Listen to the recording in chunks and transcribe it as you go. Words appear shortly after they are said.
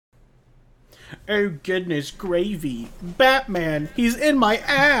Oh goodness gravy. Batman, he's in my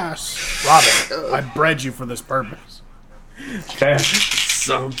ass. Robin, I bred you for this purpose. Damn.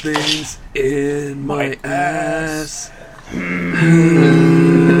 Something's in my ass. Yeah.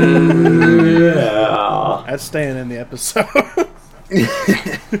 That's staying in the episode.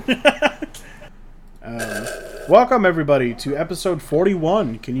 Welcome everybody to episode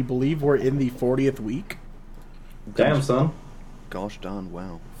 41. Can you believe we're in the 40th week? Damn, son. Gosh darn,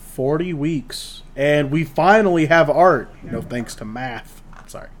 wow. 40 weeks. And we finally have art. No thanks to math.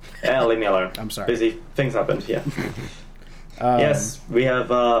 Sorry. Yeah, leave me alone. I'm sorry. Busy. Things happened, yeah. Yes, we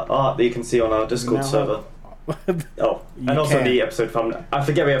have art that you can see on our Discord server. Oh, and also the episode thumbnail. I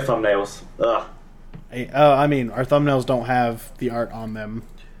forget we have thumbnails. Ugh. I mean, our thumbnails don't have the art on them.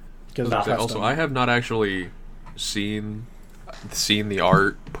 Also, I have not actually seen the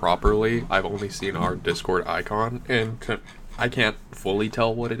art properly. I've only seen our Discord icon, and I can't fully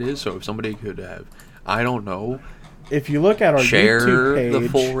tell what it is. So if somebody could have, I don't know, if you look at our YouTube page, the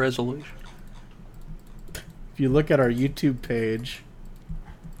full resolution. If you look at our YouTube page,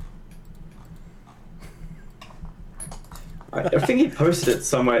 I think he posted it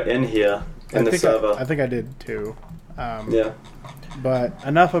somewhere in here in the server. I think I did too. Yeah. But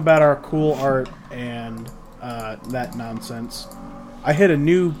enough about our cool art and that nonsense. I hit a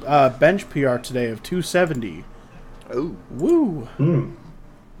new bench PR today of 270. Oh. Woo! Mm.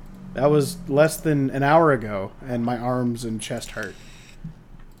 That was less than an hour ago, and my arms and chest hurt.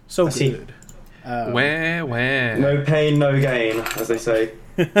 So good. No pain, no gain, as they say.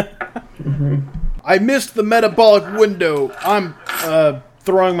 I missed the metabolic window. I'm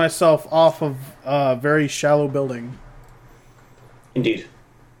throwing myself off of a very shallow building. Indeed.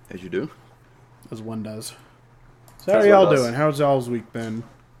 As you do. As one does. So how are y'all doing? How's y'all's week been?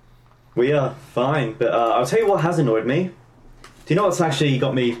 We are fine, but I'll tell you what has annoyed me. Do you know what's actually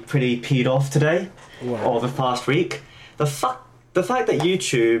got me pretty peed off today? What? Or the past week? The fact that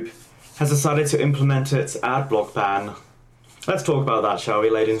YouTube has decided to implement its ad block ban. Let's talk about that, shall we,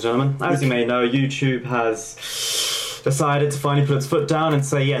 ladies and gentlemen? As you may know, YouTube has decided to finally put its foot down and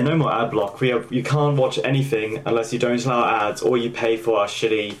say, yeah, no more ad block. You can't watch anything unless you don't allow ads or you pay for our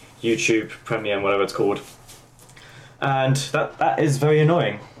shitty YouTube Premium, whatever it's called. And that is very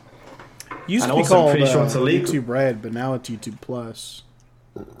annoying. Used and to be also, called I'm pretty sure it's illegal. YouTube Red, but now it's YouTube Plus.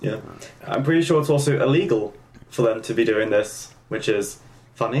 Yeah. I'm pretty sure it's also illegal for them to be doing this, which is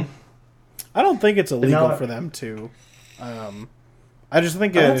funny. I don't think it's illegal for them to. I just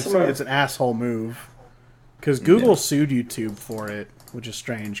think it's an asshole move. Because Google sued YouTube for it, which is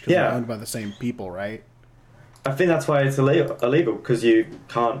strange because they're owned by the same people, right? I think that's why it's illegal, because you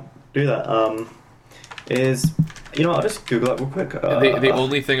can't do that. I'll just Google that real quick. The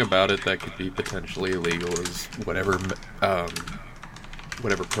only thing about it that could be potentially illegal is whatever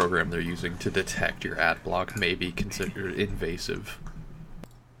program they're using to detect your ad block may be considered invasive.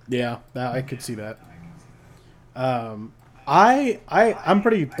 Yeah, I could see that. I'm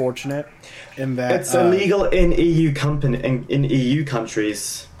pretty fortunate in that it's illegal in EU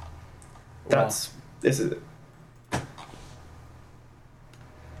countries. This is it.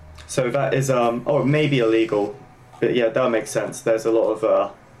 So that is it may be illegal, but yeah, that makes sense. There's a lot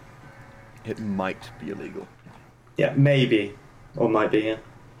of it might be illegal. Yeah, maybe or might be. Yeah.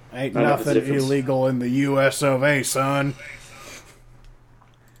 Ain't nothing illegal in the U.S. of A, son.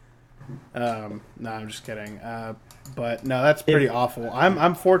 No, I'm just kidding. But no, that's pretty awful.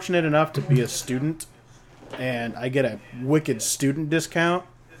 I'm fortunate enough to be a student, and I get a wicked student discount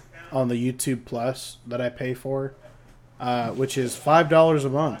on the YouTube Plus that I pay for, which is $5 a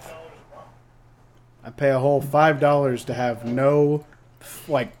month. I pay a whole $5 to have no,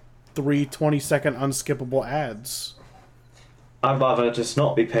 3 20-second unskippable ads. I'd rather just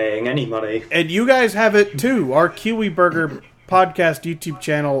not be paying any money. And you guys have it too. Our Kiwi Burger podcast YouTube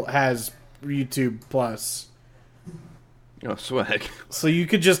channel has YouTube Plus. Oh, swag. So you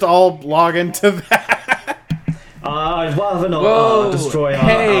could just all log into that. I'd rather not destroy our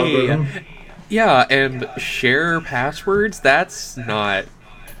algorithm. Yeah, and share passwords? That's not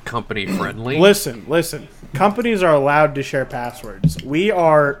company friendly. Listen. Companies are allowed to share passwords. We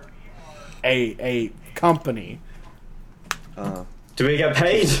are a company. Do we get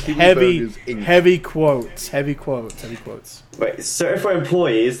paid? Heavy quotes. Wait, so if we're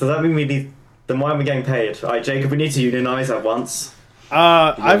employees, does that mean then why aren't we getting paid? Alright, Jacob, we need to unionize at once.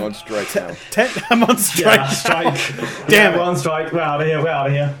 I'm on strike now. I'm on strike. Yeah, strike. Damn it. We're on strike. We're out of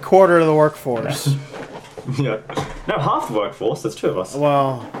here. Quarter of the workforce. Yeah. No, half the workforce. There's 2 of us.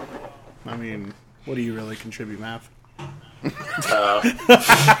 Well, I mean, what do you really contribute, Math? I'm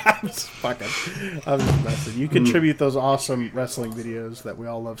just messing. You contribute those awesome wrestling videos that we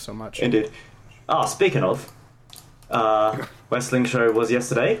all love so much. Indeed. Speaking of, wrestling show was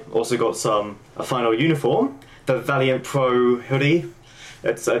yesterday. Also got a final uniform, the Valiant Pro hoodie.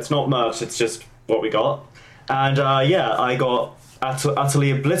 It's not merch, it's just what we got. And I got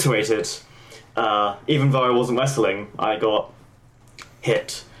utterly obliterated. Even though I wasn't wrestling, I got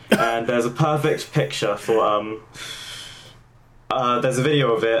hit. And there's a perfect picture for there's a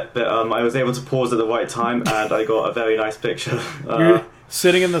video of it that I was able to pause at the right time, and I got a very nice picture. You're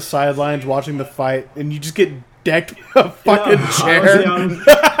sitting in the sidelines watching the fight, and you just get decked with a fucking chair.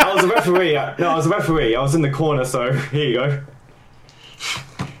 I was a referee. No, I was a referee. I was in the corner, so here you go.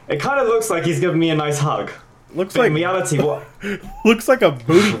 It kind of looks like he's giving me a nice hug. Looks but like in reality, what? Looks like a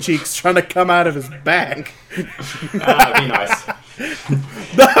booty cheek's trying to come out of his back. Be nice.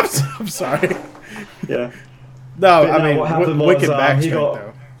 No, I'm sorry. Yeah. No, but I mean, what happened wicked was, back strength,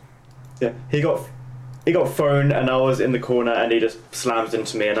 though. Yeah, he got thrown, and I was in the corner, and he just slammed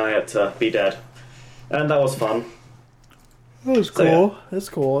into me, and I had to be dead. And that was fun. That was cool. So, yeah. That's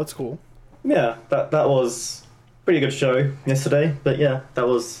cool. That's cool. Yeah, that was a pretty good show yesterday. But yeah, that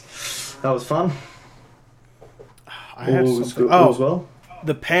was fun. I had all was well.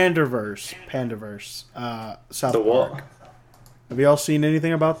 The Panderverse. South The what? Park. Have y'all seen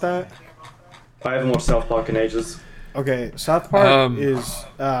anything about that? I haven't watched South Park in ages. Okay, South Park is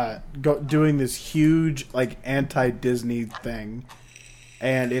doing this huge like anti-Disney thing,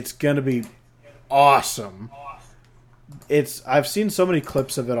 and it's gonna be awesome. I've seen so many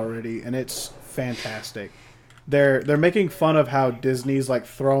clips of it already, and it's fantastic. They're making fun of how Disney's like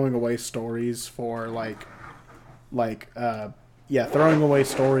throwing away stories for throwing away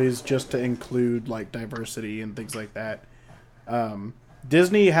stories just to include like diversity and things like that.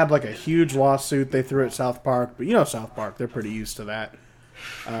 Disney had like a huge lawsuit they threw at South Park, but South Park, they're pretty used to that.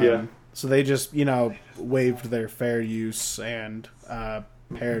 Yeah. So they just waived their fair use and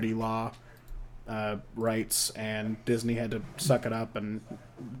parody law rights, and Disney had to suck it up and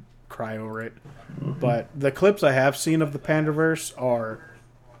cry over it. But the clips I have seen of the Panderverse are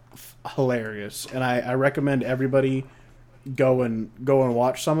hilarious, and I recommend everybody go and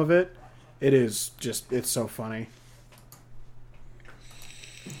watch some of it. It's so funny.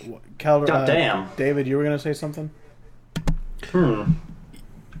 God damn. David, you were gonna say something?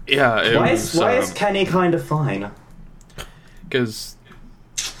 Yeah. Why is Kenny kind of fine? Because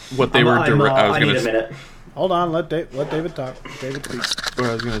what they were I need a minute. Hold on, let David talk. David speak. What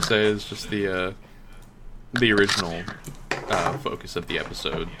I was gonna say is just the original focus of the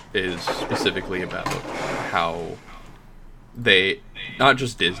episode is specifically about how they, not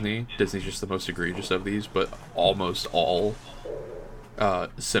just Disney's just the most egregious of these, but almost all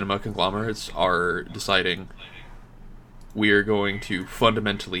cinema conglomerates are deciding we are going to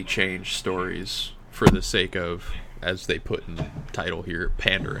fundamentally change stories for the sake of, as they put in the title here,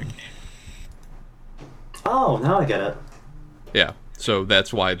 pandering. Oh, now I get it. Yeah, so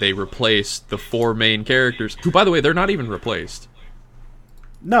that's why they replaced the four main characters, who, by the way, they're not even replaced.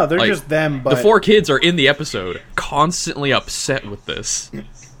 No, they're just them, but... The four kids are in the episode, constantly upset with this.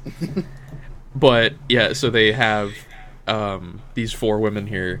 But, yeah, so they have these four women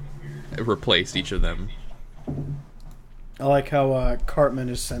here replace each of them. I like how Cartman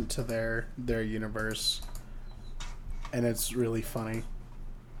is sent to their universe, and it's really funny.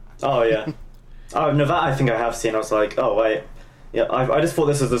 Oh, yeah. Oh, no, that I think I have seen. I was like, oh, wait. Yeah, I just thought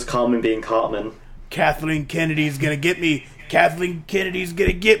this was just Cartman being Cartman. Kathleen Kennedy's gonna get me. Kathleen Kennedy's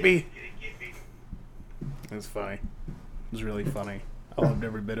gonna get me. It's funny. It was really funny. I loved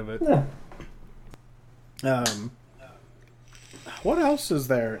every bit of it. Yeah. What else is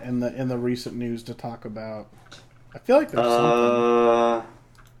there in the recent news to talk about? I feel like there's something.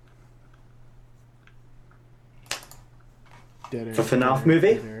 The FNAF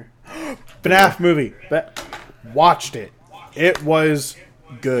movie? FNAF movie. Watched it. It was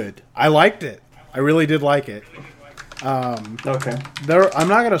good. I liked it. I really did like it. Okay. I'm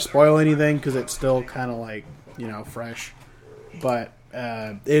not going to spoil anything because it's still kind of like, fresh. But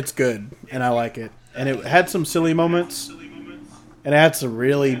it's good, and I like it. And it had some silly moments, and it had some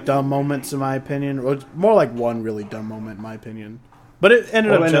really dumb moments, in my opinion. Or more like one really dumb moment, in my opinion. But it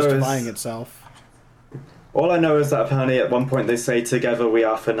ended up justifying itself. All I know is that apparently at one point they say, "Together we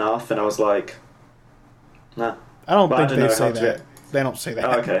are FNAF," and I was like, nah. I don't think they say that. They don't say that.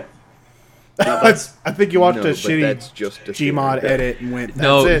 Oh, okay. I think you watched a shitty Gmod edit and went,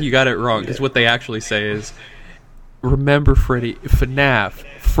 No, it. You got it wrong, because what they actually say is, remember, Freddy, FNAF,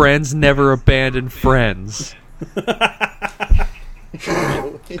 friends never abandon friends. That's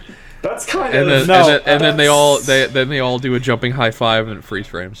kind and of... then they all do a jumping high five and it freeze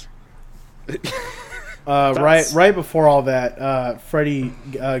frames. Right before all that, Freddy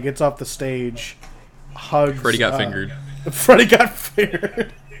gets off the stage, hugs. Freddy got fingered. Freddy got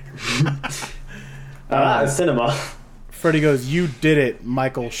fingered. Cinema. Freddy goes, "You did it,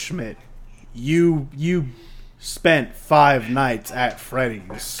 Michael Schmidt. You spent 5 nights at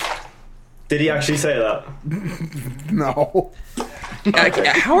Freddy's." Did he actually say that? No.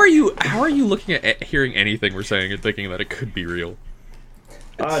 How are you looking at hearing anything we're saying and thinking that it could be real?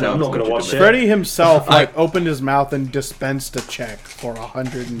 No, I'm not going to watch it. Freddy himself opened his mouth and dispensed a check for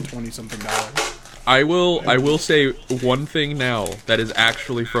 $120-something. I will say one thing now that is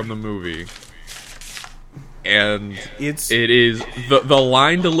actually from the movie, and it is the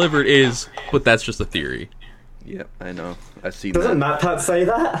line delivered is, but that's just a theory. Yep, I know. I've seen Doesn't that. MatPat say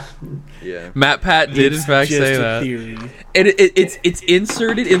that? Yeah. MatPat did in fact say that. Theory. And it's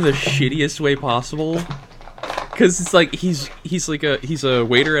inserted in the shittiest way possible, because it's like he's a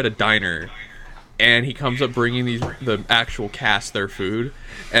waiter at a diner, and he comes up bringing the actual cast their food,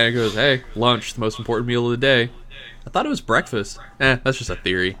 and he goes, "Hey, lunch, the most important meal of the day." I thought it was breakfast. That's just a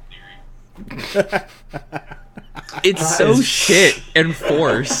theory. It's so shit and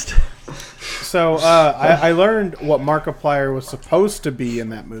forced. So I learned what Markiplier was supposed to be in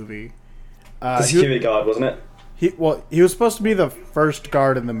that movie. The security guard, wasn't it? He was supposed to be the first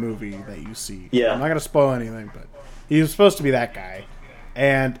guard in the movie that you see. Yeah. I'm not going to spoil anything, but he was supposed to be that guy.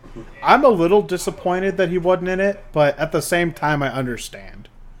 And I'm a little disappointed that he wasn't in it, but at the same time, I understand.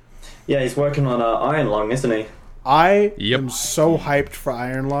 Yeah, he's working on Iron Lung, isn't he? I am so hyped for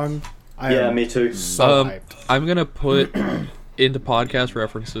Iron Lung. Me too. So hyped. I'm going to put into podcast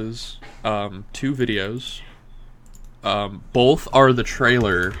references 2 videos. Both are the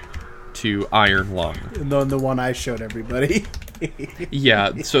trailer to Iron Lung. And then the one I showed everybody.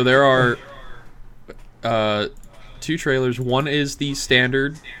 Yeah, so there are 2 trailers. One is the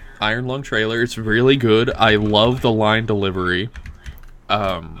standard Iron Lung trailer. It's really good. I love the line delivery.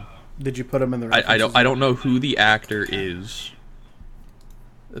 Did you put them in the references? I don't know who the actor is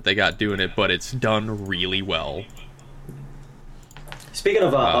that they got doing it, but it's done really well. Speaking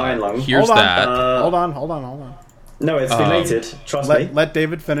of Iron Lung, here's that. Hold on. No, it's related. Trust me. Let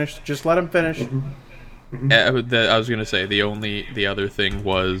David finish. Just let him finish. I was gonna say the other thing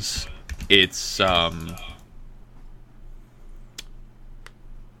was it's The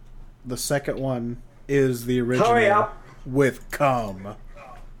second one is the original. Hurry up. With cum.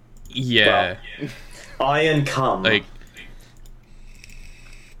 Yeah. Well, Iron cum. Like,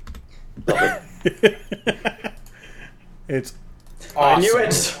 Love it. It's awesome. I knew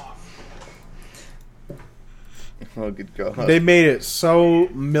it. Oh, good God. They made it so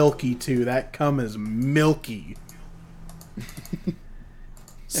milky too. That cum is milky.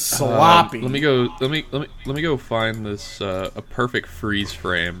 Sloppy. let me go find this a perfect freeze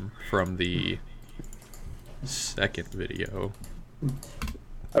frame from the second video.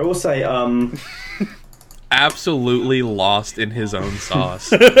 I will say, Absolutely lost in his own sauce.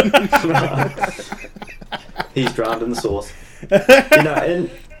 he's drowned in the sauce.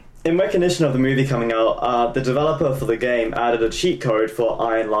 In recognition of the movie coming out, the developer for the game added a cheat code for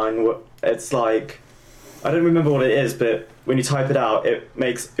Iron Line. It's like, I don't remember what it is, but when you type it out, it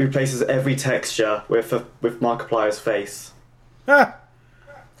replaces every texture with Markiplier's face. Ah.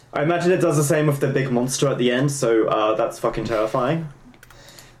 I imagine it does the same with the big monster at the end, so that's fucking terrifying.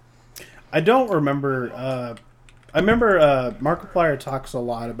 I don't remember. I remember Markiplier talks a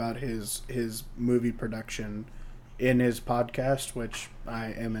lot about his movie production in his podcast, which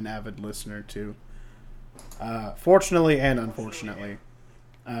I am an avid listener to. Fortunately and unfortunately.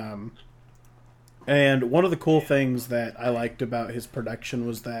 And one of the cool things that I liked about his production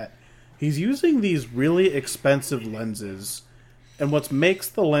was that he's using these really expensive lenses. And what makes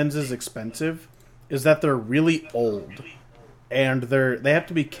the lenses expensive is that they're really old. And they have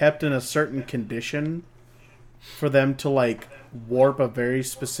to be kept in a certain condition for them to, like, warp a very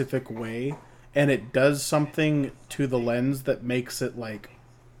specific way. And it does something to the lens that makes it, like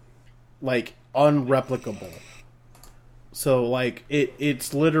unreplicable. So, like,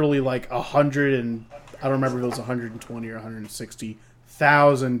 it's literally like I don't remember if it was $120,000 or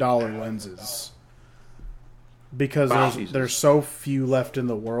 $160,000 lenses. Because there's so few left in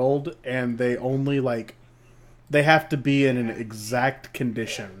the world, and they only, like, they have to be in an exact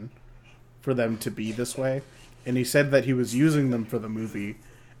condition for them to be this way. And he said that he was using them for the movie.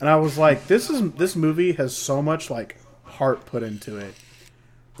 And I was like, this movie has so much, like, heart put into it.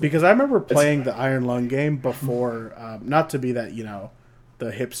 Because I remember playing the Iron Lung game before, not to be that,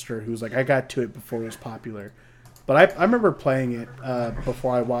 the hipster who's like, I got to it before it was popular. But I remember playing it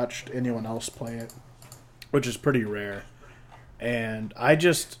before I watched anyone else play it, which is pretty rare. And I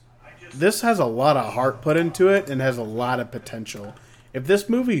just this has a lot of heart put into it and has a lot of potential. If this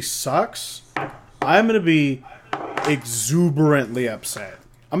movie sucks, I'm going to be exuberantly upset.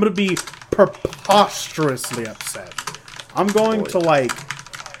 I'm going to be preposterously upset. I'm going to, like,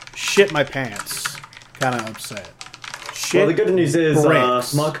 shit my pants kind of upset. Well, the good news is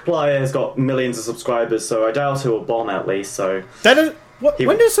Markiplier has got millions of subscribers, so I doubt it will bomb at least. So that is,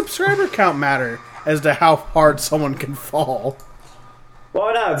 when does subscriber count matter as to how hard someone can fall?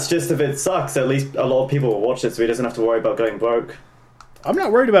 Well, no, it's just if it sucks, at least a lot of people will watch it, so he doesn't have to worry about going broke. I'm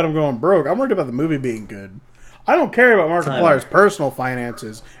not worried about him going broke. I'm worried about the movie being good. I don't care about Markiplier's personal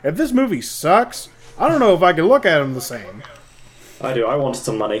finances. If this movie sucks, I don't know if I can look at him the same. I do. I want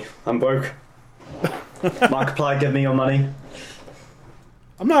some money. I'm broke. Markiplier, give me your money.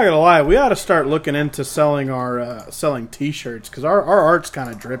 I'm not gonna lie. We ought to start looking into selling our selling T-shirts because our art's kind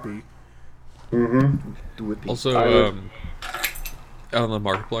of drippy. Mm-hmm. Also, on the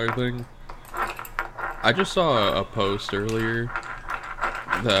Markiplier thing, I just saw a post earlier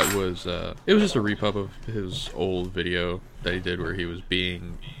that was it was just a repub of his old video that he did where he was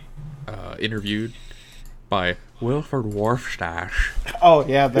being interviewed by Wilford Warfstache. Oh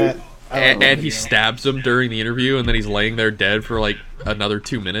yeah, that. And he stabs him during the interview, and then he's laying there dead for like another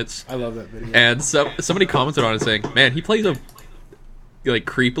 2 minutes. I love that video. And somebody commented on it saying, "Man, he plays a like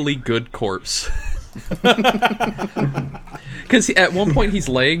creepily good corpse." Because at one point he's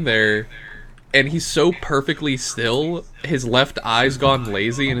laying there, and he's so perfectly still, his left eye's gone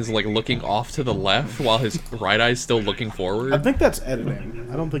lazy and is like looking off to the left, while his right eye's still looking forward. I think that's editing.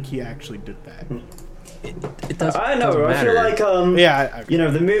 I don't think he actually did that. It doesn't. I know. I feel like you know,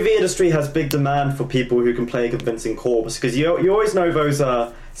 the movie industry has big demand for people who can play a convincing corpse, because you always know those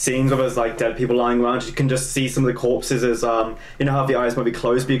scenes where there's like dead people lying around. You can just see some of the corpses as you know how the eyes might be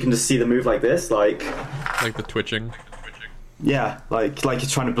closed, but you can just see them move like this, like the twitching. Yeah, like you're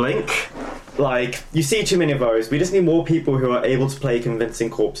trying to blink. Like, you see too many of those. We just need more people who are able to play convincing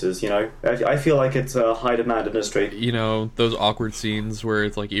corpses, you know? I feel like it's a high-demand industry. You know, those awkward scenes where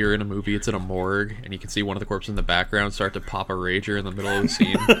it's like you're in a movie, it's in a morgue, and you can see one of the corpses in the background start to pop a rager in the middle of the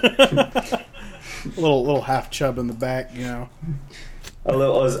scene. little half chub in the back, you know? A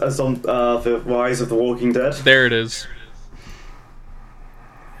little, as on the Rise of the Walking Dead. There it is.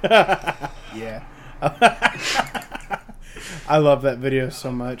 Yeah. I love that video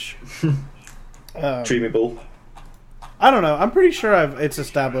so much. Dreamable. I don't know. I'm pretty sure it's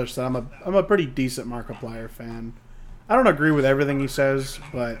established that I'm a pretty decent Markiplier fan. I don't agree with everything he says,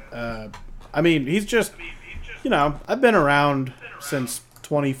 but I mean, he's just, you know, I've been around since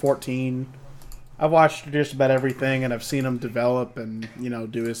 2014. I've watched just about everything, and I've seen him develop and, you know,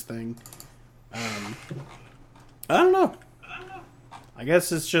 do his thing. I don't know. I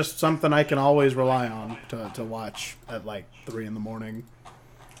guess it's just something I can always rely on to watch at like 3 a.m.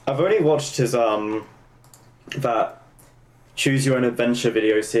 I've only watched his that Choose Your Own Adventure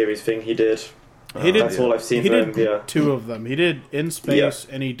video series thing he did. That's all I've seen from him. Yeah, 2 of them. He did In Space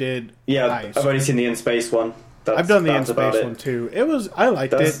and he did Ice. I've only seen the In Space one. I've done the In Space one too. I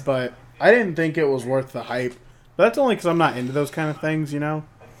liked it, but I didn't think it was worth the hype. But that's only because I'm not into those kind of things, you know.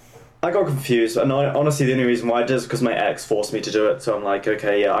 I got confused, and honestly, the only reason why I did is because my ex forced me to do it. So I'm like,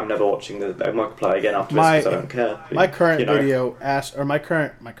 okay, yeah, I'm never watching the Markiplier again after this because I don't care. My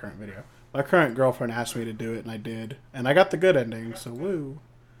current girlfriend asked me to do it, and I did, and I got the good ending. So woo,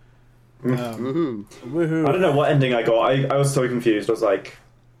 woohoo! I don't know what ending I got. I was so confused. I was like,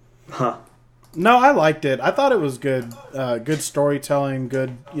 huh. No, I liked it. I thought it was good. Good storytelling,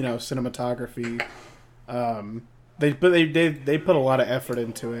 good, you know, cinematography. They put a lot of effort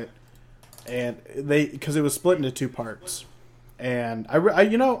into it. And because it was split into 2 parts, and I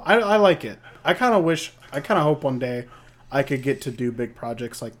like it. I kind of hope one day I could get to do big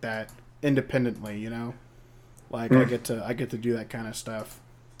projects like that independently. You know, like I get to do that kind of stuff.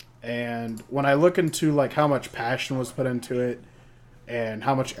 And when I look into like how much passion was put into it, and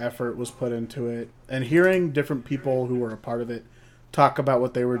how much effort was put into it, and hearing different people who were a part of it talk about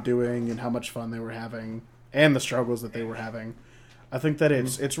what they were doing and how much fun they were having and the struggles that they were having. I think that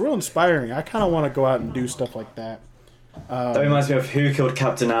it's real inspiring. I kind of want to go out and do stuff like that. That reminds me of Who Killed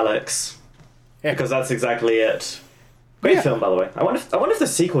Captain Alex, because that's exactly it. Great film, by the way. I wonder if the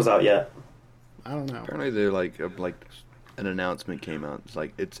sequel's out yet. I don't know. Apparently, they're like an announcement came out. It's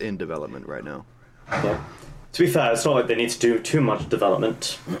like it's in development right now. Yeah. To be fair, it's not like they need to do too much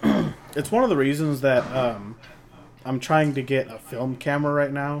development. It's one of the reasons that I'm trying to get a film camera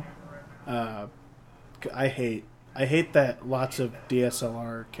right now. I hate that lots of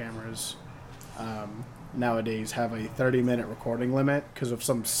DSLR cameras nowadays have a 30-minute recording limit because of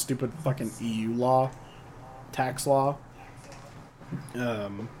some stupid fucking EU law, tax law.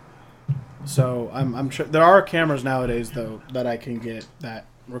 So I'm sure there are cameras nowadays though that I can get that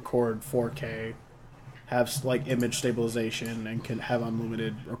record 4K, have like image stabilization, and can have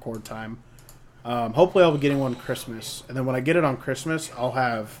unlimited record time. Hopefully I'll be getting one Christmas, and then when I get it on Christmas,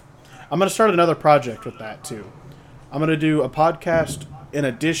 I'm going to start another project with that too. I'm going to do a podcast in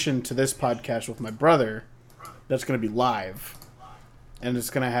addition to this podcast with my brother that's going to be live, and it's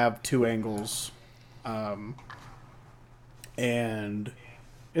going to have 2 angles, and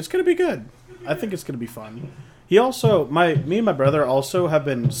it's going to be good. I think it's going to be fun. Me and my brother also have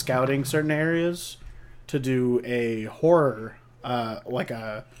been scouting certain areas to do a horror, not like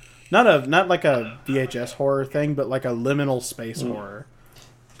a VHS horror thing, but like a liminal space horror.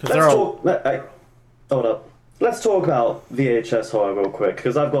 Hold up. Let's talk about VHS horror real quick,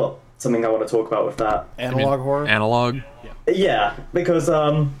 because I've got something I want to talk about with that. Analog horror? Analog? Yeah, because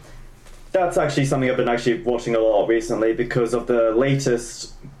that's actually something I've been actually watching a lot recently because of the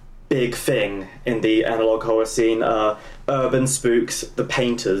latest big thing in the analog horror scene, Urban Spooks, The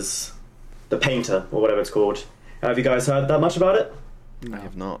Painter, or whatever it's called. Have you guys heard that much about it? I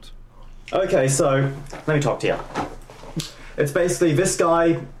have not. Okay, so let me talk to you. It's basically this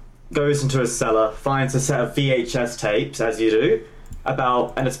guy goes into a cellar, finds a set of VHS tapes, as you do,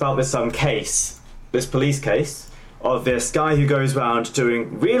 and it's about this police case, of this guy who goes around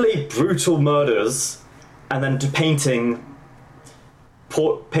doing really brutal murders and then painting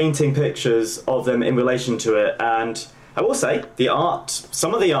pictures of them in relation to it. And I will say,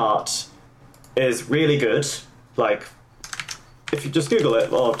 some of the art is really good. Like, if you just Google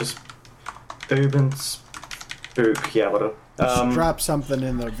it, or just Urban Spook, yeah, whatever. Drop something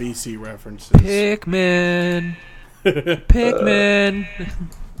in the VC references. Pikmin. Pikmin.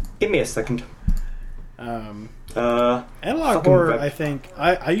 Give me a second. Analog horror, I think.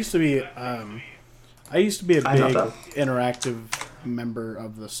 I used to be a big interactive member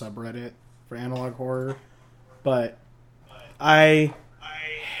of the subreddit for analog horror, but I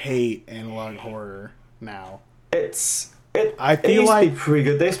hate analog horror now. I feel like to be pretty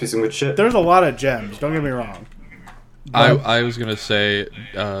good. They used to be some good shit. There's a lot of gems. Don't get me wrong. I was gonna say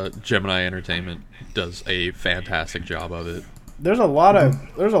Gemini Entertainment does a fantastic job of it. There's a lot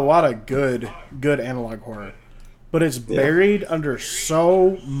of good analog horror, but it's buried under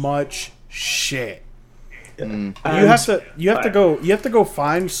so much shit. You have to go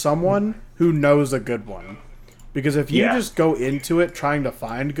find someone who knows a good one, because if you just go into it trying to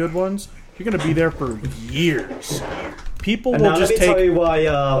find good ones, you're gonna be there for years. People will just take.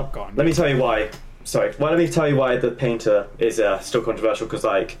 Let me tell you why. Sorry. Let me tell you why The Painter is still controversial, because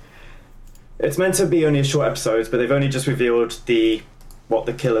it's meant to be only a short episodes, but they've only just revealed what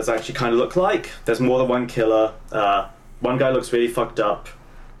the killers actually kind of look like. There's more than one killer. One guy looks really fucked up.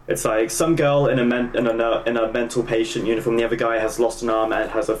 It's like some girl in a mental patient uniform. The other guy has lost an arm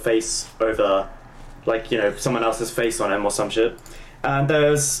and has a face over, someone else's face on him or some shit. And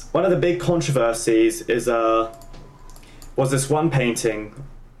there's one of the big controversies was this one painting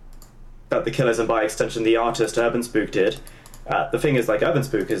that the killers, and by extension the artist Urban Spook, did. The thing is, Urban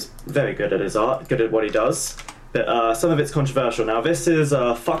Spook is very good at his art, good at what he does, but some of it's controversial. Now, this is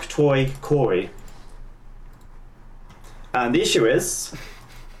Fuck Toy Corey. And the issue is,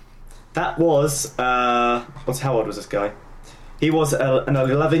 that was, how old was this guy? He was an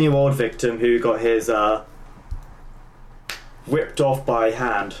 11-year-old victim who got his whipped off by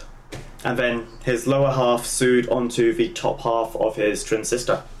hand, and then his lower half sewed onto the top half of his twin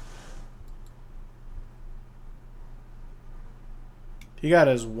sister. He got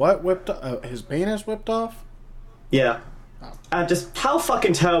his what whipped? His penis whipped off? Yeah. Oh. And just how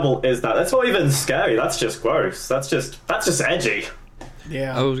fucking terrible is that? That's not even scary. That's just gross. That's just edgy.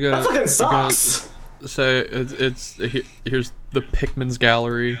 Yeah. That fucking sucks. So here's the Pikmin's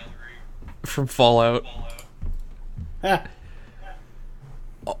gallery from Fallout. And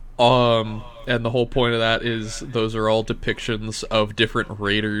the whole point of that is those are all depictions of different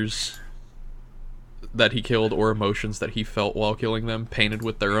raiders that he killed, or emotions that he felt while killing them, painted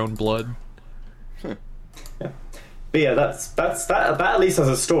with their own blood. Yeah. But yeah, that at least has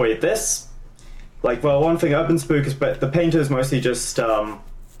a story. This, one thing Urban Spook is, but The Painter is mostly just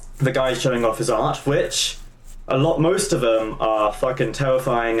the guy showing off his art, which most of them are fucking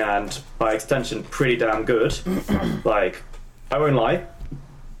terrifying and by extension pretty damn good. I won't lie,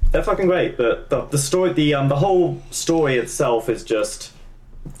 they're fucking great. But the story, the whole story itself is just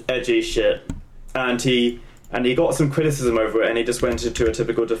edgy shit. And he got some criticism over it, and he just went into a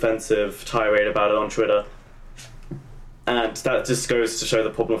typical defensive tirade about it on Twitter. And that just goes to show the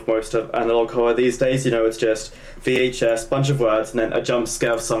problem of most of analog horror these days. It's just VHS, bunch of words, and then a jump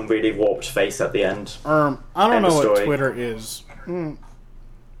scare of some really warped face at the end. I don't know what Twitter is.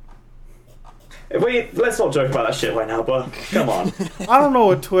 Let's not joke about that shit right now, but come on. I don't know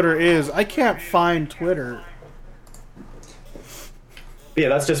what Twitter is. I can't find Twitter. But yeah,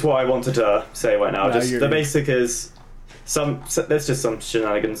 that's just what I wanted to say right now. No, Just the basic is there's just some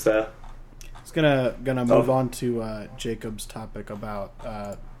shenanigans there. It's gonna move on to Jacob's topic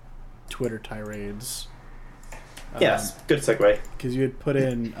about Twitter tirades. Yes, good segue. Because you had put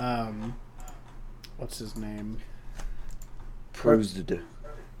in what's his name? Prosed.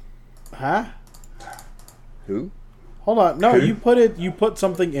 Huh? Who? Hold on. No, Who? you put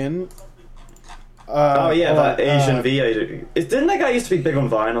something in. That Asian VA. Didn't that guy used to be big on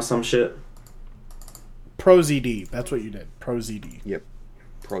Vine or some shit? ProZD. That's what you did. ProZD. Yep.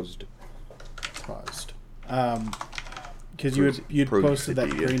 Prosed. Because you'd posted that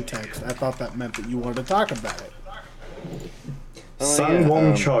ProZD, green text. I thought that meant that you wanted to talk about it. Sun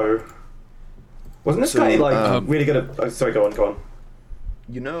Wong Cho. Wasn't this guy really good at... Oh, sorry, go on.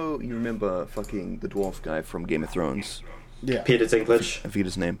 You remember fucking the dwarf guy from Game of Thrones? Yeah. Peter Dinklage. I forget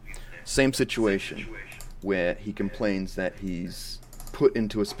his name. Same situation, where he complains that he's put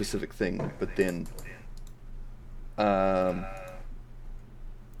into a specific thing, but then,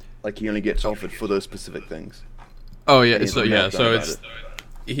 like he only gets offered for those specific things. Oh yeah, And he's so not yeah, so about it's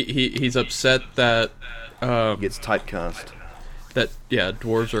it. he's upset that He gets typecast. that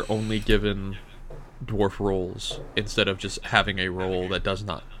dwarves are only given dwarf roles instead of just having a role that does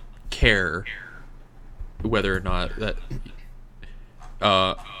not care whether or not that.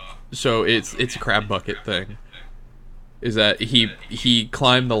 So it's a crab bucket thing. Is that he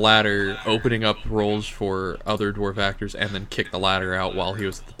climbed the ladder, opening up roles for other dwarf actors, and then kicked the ladder out while he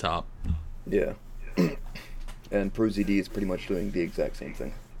was at the top. Yeah. And ProZD is pretty much doing the exact same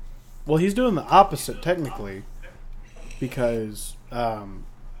thing. Well, he's doing the opposite technically, because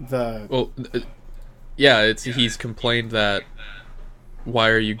he's complained that why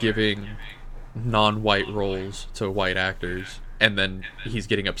are you giving non-white roles to white actors, and then he's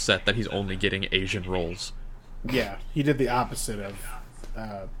getting upset that he's only getting Asian roles. Yeah, he did the opposite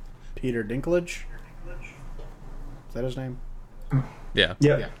of Peter Dinklage. Is that his name? Yeah.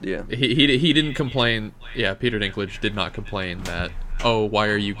 Yeah. He didn't complain. Yeah, Peter Dinklage did not complain that, oh, why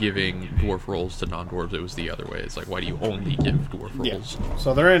are you giving dwarf roles to non-dwarves? It was the other way. It's like, why do you only give dwarf roles? Yeah.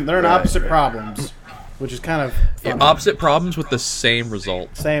 So they're in opposite problems, which is kind of Yeah, opposite problems with the same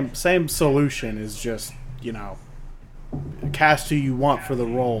result. Same solution is just, cast who you want for the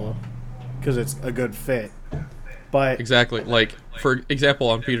role because it's a good fit. But Exactly. Like, for example,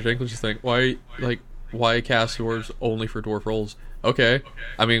 on Peter Dinklage's thing, why cast dwarves only for dwarf roles? Okay,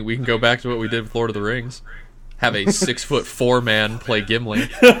 I mean, we can go back to what we did with Lord of the Rings. Have a 6'4" man play Gimli.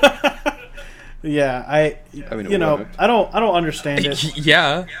 yeah, I don't understand it.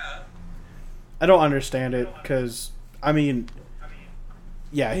 Yeah. I don't understand it because he,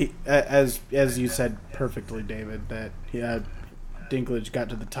 as you said perfectly, David, that Dinklage got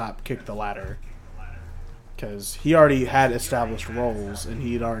to the top, kicked the ladder, because he already had established roles and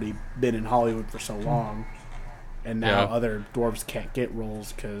he'd already been in Hollywood for so long, and now other dwarves can't get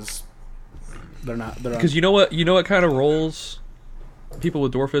roles because they're not. Because you know what kind of roles people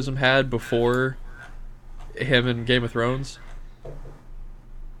with dwarfism had before him in Game of Thrones?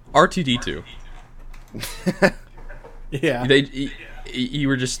 R2-D2. Yeah, you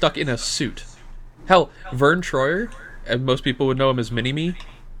were just stuck in a suit. Hell, Vern Troyer, and most people would know him as Mini-Me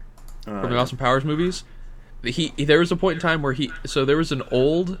from the Austin Powers movies. There was a point in time where there was an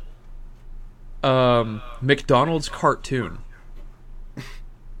old McDonald's cartoon,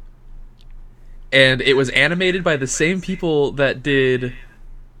 and it was animated by the same people that did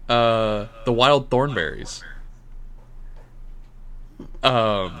the Wild Thornberrys.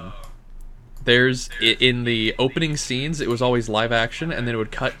 There's in the opening scenes, it was always live action, and then it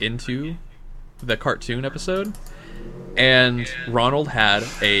would cut into the cartoon episode. And Ronald had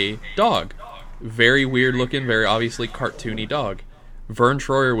a dog, very weird looking, very obviously cartoony dog. Vern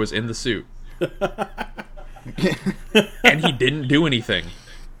Troyer was in the suit, and he didn't do anything.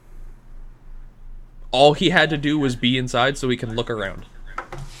 All he had to do was be inside so he can look around.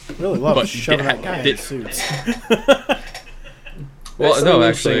 Really love shoving that guy in suits. Well, no,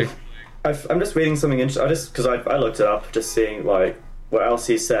 actually, I'm just reading something interesting. Because I looked it up, just seeing what else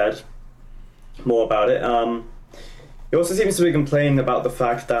he said more about it. He also seems to be complaining about the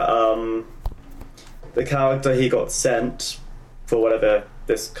fact that the character he got sent for whatever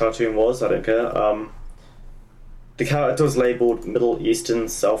this cartoon was, I don't care. The character was labelled Middle Eastern,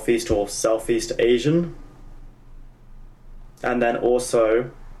 Southeast, or Southeast Asian, and then also.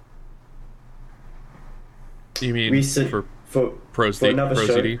 You mean for another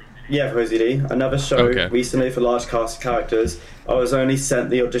show? Yeah, for OCD. Another show recently for large cast characters. I was only sent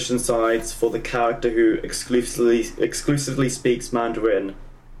the audition sides for the character who exclusively speaks Mandarin.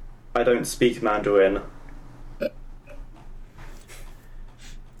 I don't speak Mandarin.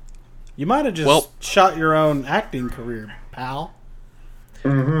 You might have just shot your own acting career, pal.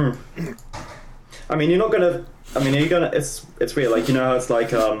 Mm-hmm. I mean, you're not gonna. I mean, are you gonna? It's weird. Like, you know how it's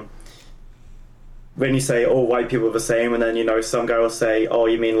like when you say all white people are the same, and then, you know, some guy will say, oh,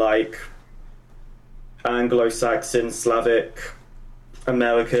 you mean like Anglo-Saxon, Slavic,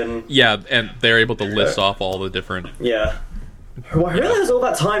 American. Yeah, and they're able to list off all the different. Yeah. Well, who has all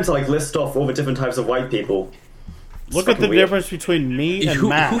that time to like list off all the different types of white people? Look at the difference between me and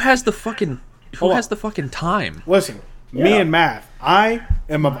Math. Who has the fucking time? Listen, me and Math. I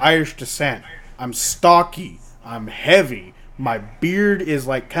am of Irish descent. I'm stocky. I'm heavy. My beard is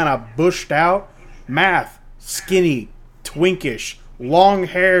like kind of bushed out. Math, skinny, twinkish, long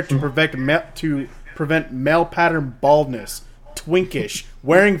hair to prevent male pattern baldness. Twinkish,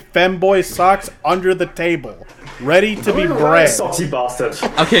 wearing femboy socks under the table, ready to be bred. Salty bastard.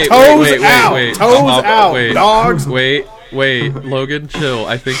 Okay, toes wait, toes out, dogs. Wait, Logan, chill.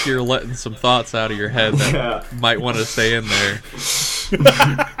 I think you're letting some thoughts out of your head that might want to stay in there.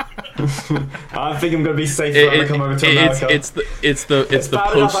 I think I'm gonna be safe when I come over to America. It's the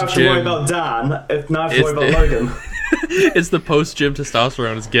post gym. gym. Not Dan. It's not worry about Logan. It's the post gym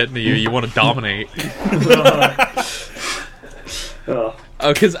testosterone is getting to you. You want to dominate.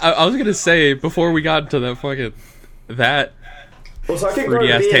 Because I was gonna say before we got into that fucking Well, so I can grow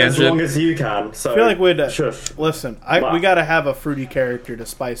beard as long as you can. So I feel like we'd listen. We gotta have a fruity character to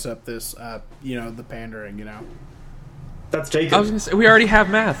spice up this. The pandering. You know. That's Jacob. I was gonna say we already have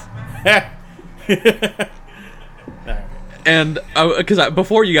Math. And because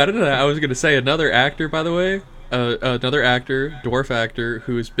before you got into that, I was gonna say another actor, by the way, dwarf actor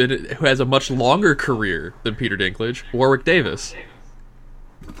who has a much longer career than Peter Dinklage, Warwick Davis.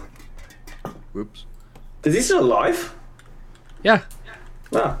 Whoops. Is he still alive? Yeah.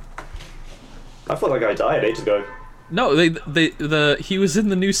 No. I thought that guy died ages ago. No, he was in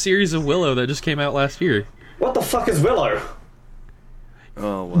the new series of Willow that just came out last year. What the fuck is Willow?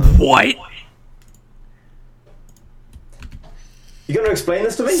 Oh, wow. What? You gonna explain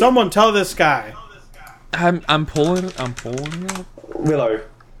this to me? Someone tell this guy. I'm pulling it up. Willow.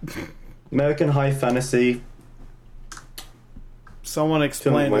 American high fantasy. Someone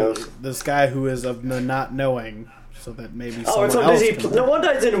explain this guy who is of the not knowing, so that maybe someone it's on else Disney. No wonder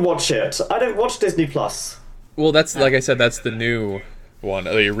I didn't watch it. I don't watch Disney Plus. Well, that's like I said. That's the new one.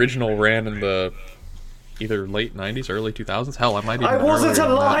 The original ran in the either late 90s, early 2000s. Hell, I might even. I wasn't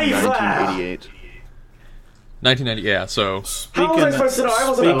alive there. 1988. 1990. Yeah. So. How was I supposed to know I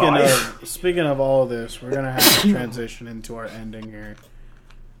wasn't alive? Speaking of all of this, we're gonna have to transition into our ending here.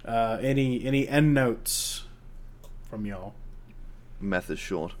 Any end notes from y'all? Meth is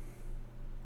short.